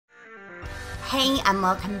Hey and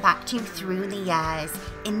welcome back to Through the Years.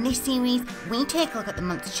 In this series, we take a look at the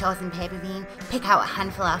month's chosen pay-per-view, pick out a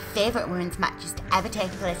handful of our favourite women's matches to ever take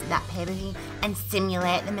place at that pay-per-view, and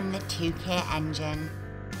simulate them in the 2K engine.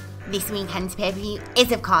 This weekend's pay-per-view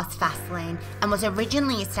is of course Fastlane, and was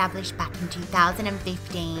originally established back in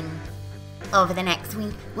 2015. Over the next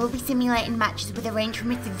week, we'll be simulating matches with a range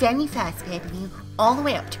from its very first pay-per-view all the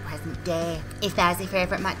way up to present day. If there's a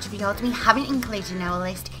favourite match of yours we haven't included in our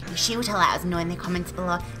list, be sure to let us know in the comments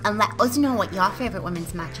below and let us know what your favourite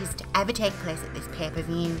women's match is to ever take place at this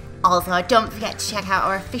pay-per-view. Also, don't forget to check out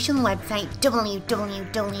our official website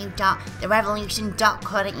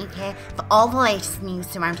www.RevELLEution.co.uk for all the latest news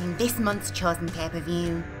surrounding this month's chosen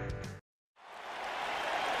pay-per-view.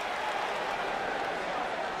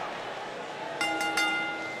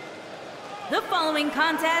 The following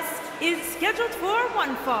contest is scheduled for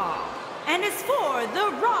one fall and is for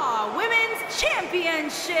the Raw Women's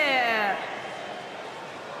Championship.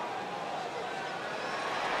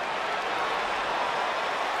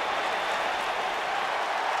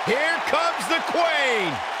 Here comes the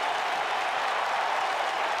Queen.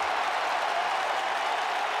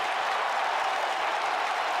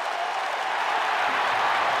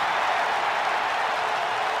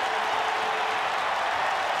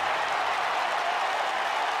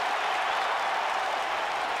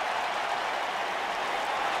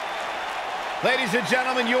 Ladies and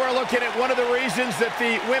gentlemen, you are looking at one of the reasons that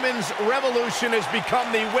the women's revolution has become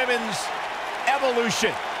the women's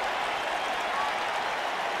evolution.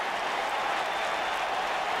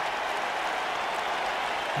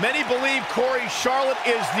 Many believe Corey, Charlotte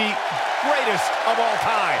is the greatest of all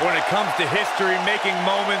time. When it comes to history, making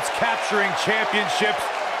moments, capturing championships,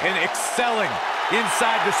 and excelling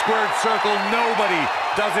inside the squared circle, nobody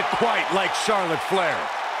does it quite like Charlotte Flair.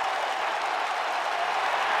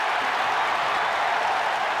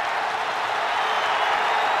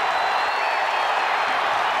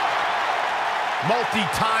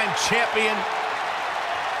 Multi-time champion,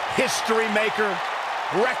 history maker,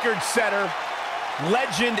 record setter,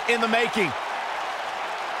 legend in the making.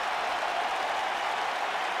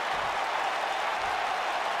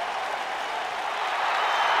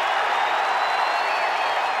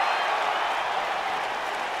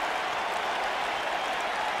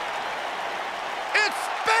 It's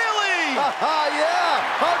Bayley! Yeah,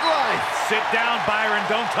 hug life. Sit down, Byron,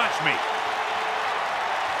 don't touch me.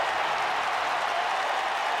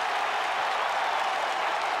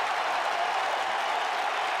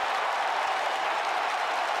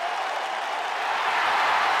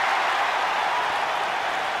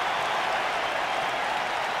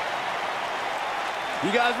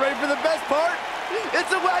 You guys ready for the best part?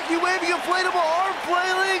 It's a wacky, waving, inflatable arm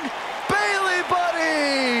flailing Bayley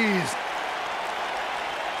buddies!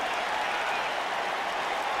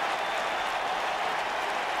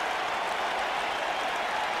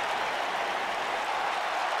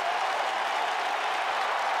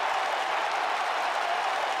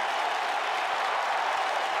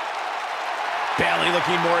 Bayley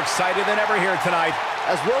looking more excited than ever here tonight.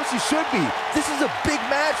 As well as she should be. This is a big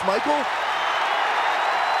match, Michael.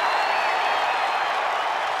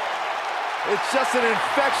 It's just an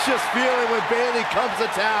infectious feeling when Bayley comes to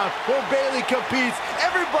town. When Bayley competes,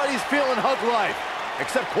 everybody's feeling hug life,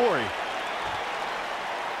 except Corey.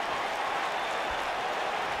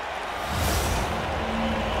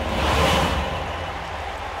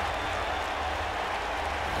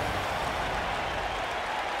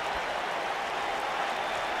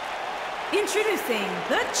 Introducing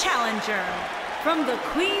the challenger from the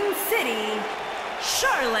Queen City,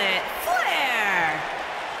 Charlotte Flair.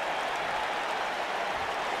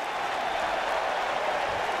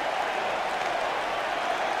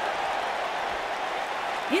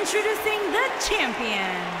 Introducing the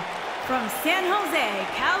champion from San Jose,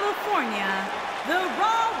 California, the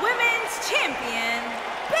Raw Women's Champion,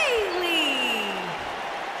 Bayley.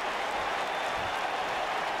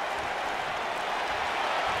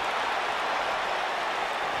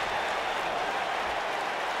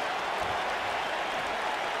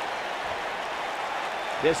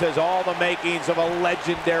 This has all the makings of a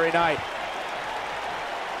legendary night.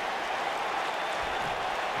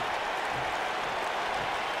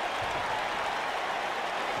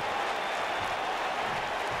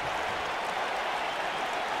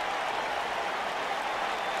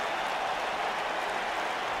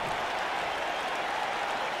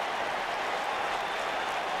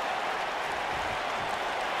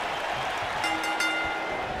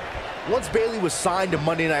 Once Bayley was signed to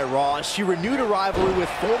Monday Night Raw, she renewed a rivalry with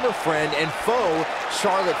former friend and foe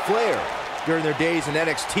Charlotte Flair. During their days in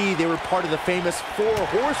NXT, they were part of the famous Four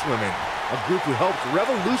Horsewomen. a group who helped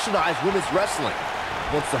revolutionize women's wrestling.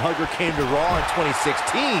 Once the Hugger came to Raw in 2016,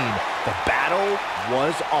 the battle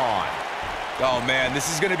was on. Oh man,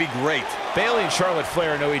 this is gonna be great. Bayley and Charlotte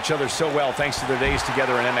Flair know each other so well thanks to their days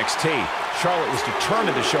together in NXT. Charlotte was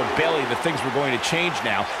determined to show Bayley that things were going to change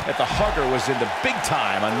now, that the Hugger was in the big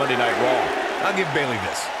time on Monday Night Raw. I'll give Bayley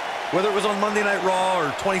this. Whether it was on Monday Night Raw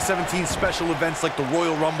or 2017 special events like the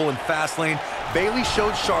Royal Rumble and Fastlane, Bayley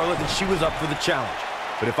showed Charlotte that she was up for the challenge.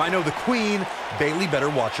 But if I know the Queen, Bayley better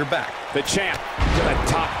watch her back. The champ to the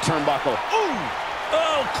top turnbuckle. Ooh!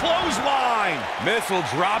 Oh, clothesline! Missile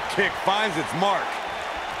drop kick finds its mark.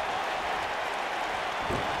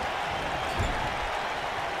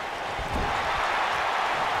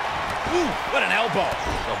 Ooh, what an elbow.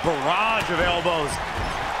 A barrage of elbows.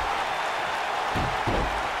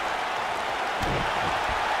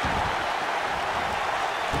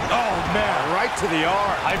 Oh, man, right to the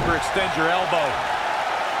arm. Hyperextend your elbow.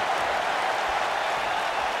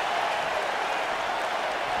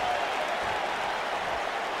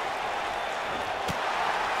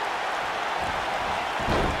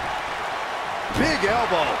 Big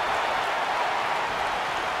elbow.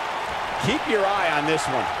 Keep your eye on this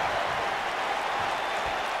one.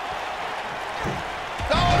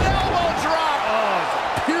 Oh, an elbow drop! Oh, it's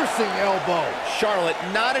a piercing elbow. Charlotte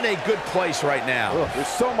not in a good place right now. Ugh, there's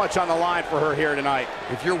so much on the line for her here tonight.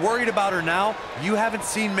 If you're worried about her now, you haven't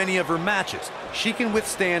seen many of her matches. She can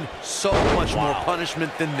withstand so much more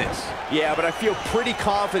punishment than this. Yeah, but I feel pretty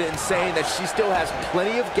confident in saying that she still has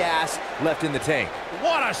plenty of gas left in the tank.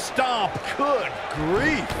 What a stomp! Good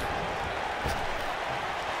grief!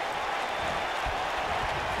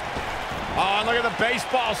 Oh, and look at the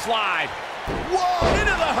baseball slide. Whoa!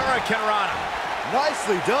 Into the Hurricane Rana.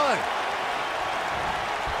 Nicely done.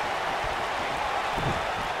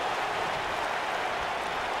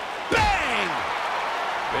 Bang!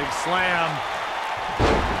 Big slam.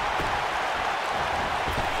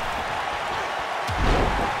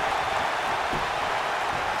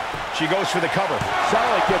 She goes for the cover.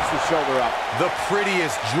 Charlotte gets the shoulder up. The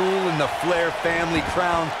prettiest jewel in the Flair family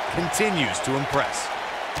crown continues to impress.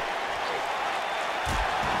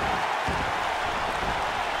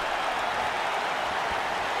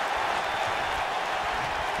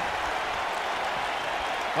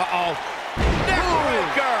 Uh-oh.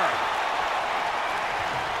 Neckbreaker!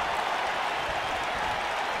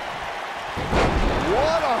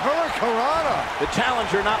 What a hurricanrana! The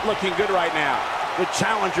challenger not looking good right now. The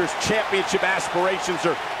challenger's championship aspirations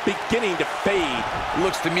are beginning to fade.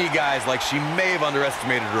 Looks to me, guys, like she may have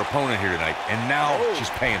underestimated her opponent here tonight, and now she's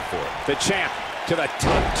paying for it. The champ to the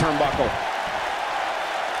top turnbuckle.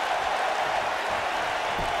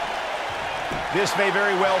 This may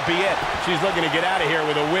very well be it. She's looking to get out of here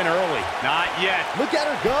with a win early. Not yet. Look at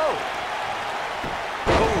her go.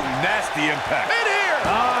 Oh, nasty impact. In here!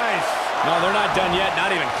 Nice. No, they're not done yet.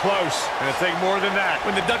 Not even close. Gonna take more than that.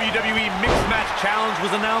 When the WWE Mixed Match Challenge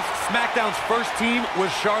was announced, SmackDown's first team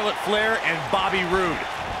was Charlotte Flair and Bobby Roode.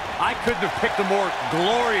 I couldn't have picked a more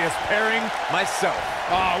glorious pairing myself.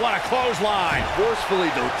 Oh, what a clothesline.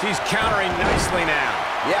 Forcefully, though. She's countering nicely now.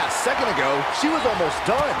 Yeah, a second ago, she was almost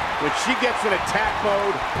done. When she gets in attack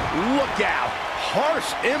mode, look out.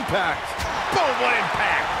 Harsh impact. Boom, what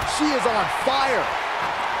impact. She is on fire.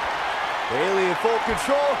 Bayley in full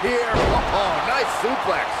control here. Oh, nice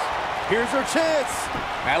suplex. Here's her chance.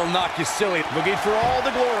 That'll knock you silly. Looking for all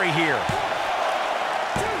the glory here.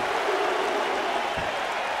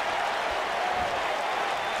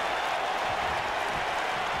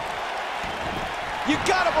 You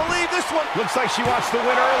gotta believe this one. Looks like she wants to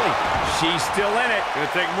win early. She's still in it. Gonna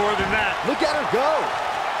take more than that. Look at her go.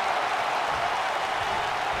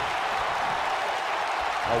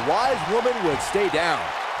 A wise woman would stay down.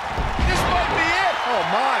 This might be it. Oh,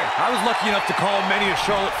 my. I was lucky enough to call many of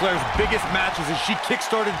Charlotte Flair's biggest matches as she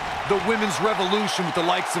kickstarted the women's revolution with the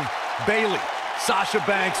likes of Bayley, Sasha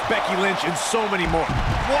Banks, Becky Lynch, and so many more.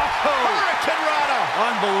 Whoa! Hurricane Rana!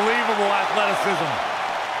 Unbelievable athleticism.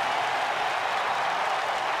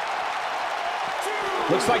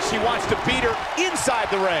 Looks like she wants to beat her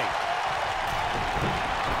inside the ring.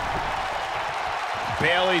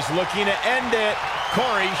 Bayley's looking to end it.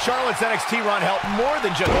 Corey, Charlotte's NXT run helped more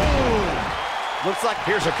than just... Boom! Looks like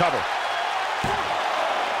here's a cover.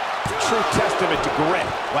 True testament to grit.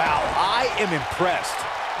 Wow, I am impressed.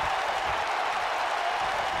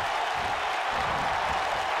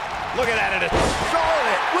 Look at that.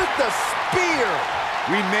 Charlotte with the spear.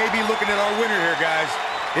 We may be looking at our winner here, guys.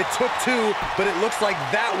 It took two, but it looks like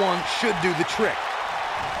that one should do the trick.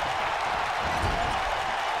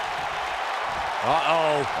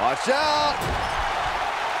 Uh-oh. Watch out.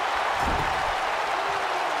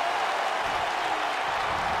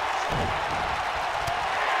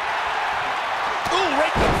 Ooh,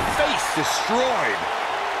 right in the face. Destroyed.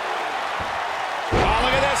 Oh,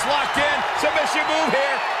 look at this. Locked in. Submission move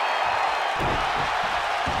here.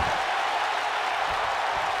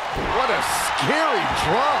 What a scary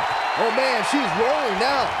drop. Oh, man, she's rolling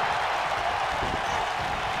now.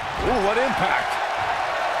 Ooh, what impact.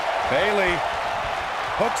 Bayley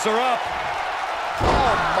hooks her up.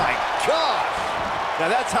 Oh, my gosh. Now,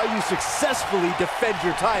 that's how you successfully defend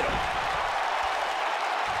your title.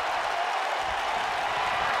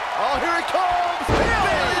 Oh, here it comes.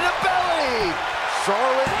 Belly to belly.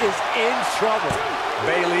 Charlotte is in trouble.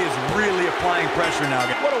 Bayley is really applying pressure now.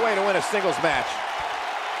 What a way to win a singles match.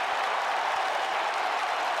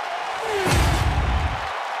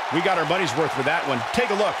 We got our money's worth for that one. Take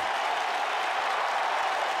a look.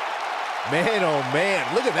 Man, oh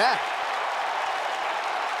man, look at that.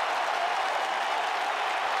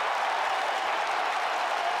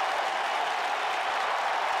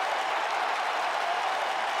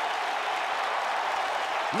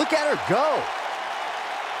 Look at her go.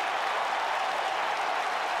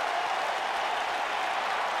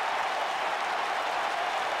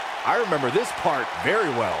 I remember this part very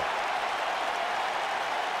well.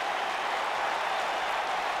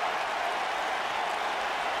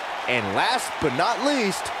 And last but not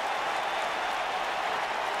least,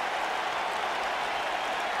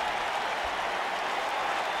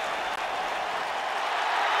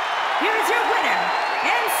 Here's your winner,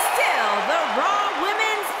 and still the Raw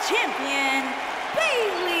Women's Champion,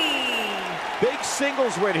 Bayley. Big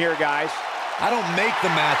singles win here, guys. I don't make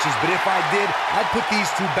the matches, but if I did, I'd put these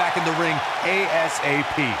two back in the ring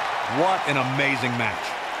ASAP. What an amazing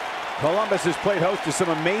match. Columbus has played host to some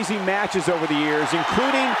amazing matches over the years,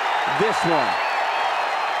 including this one.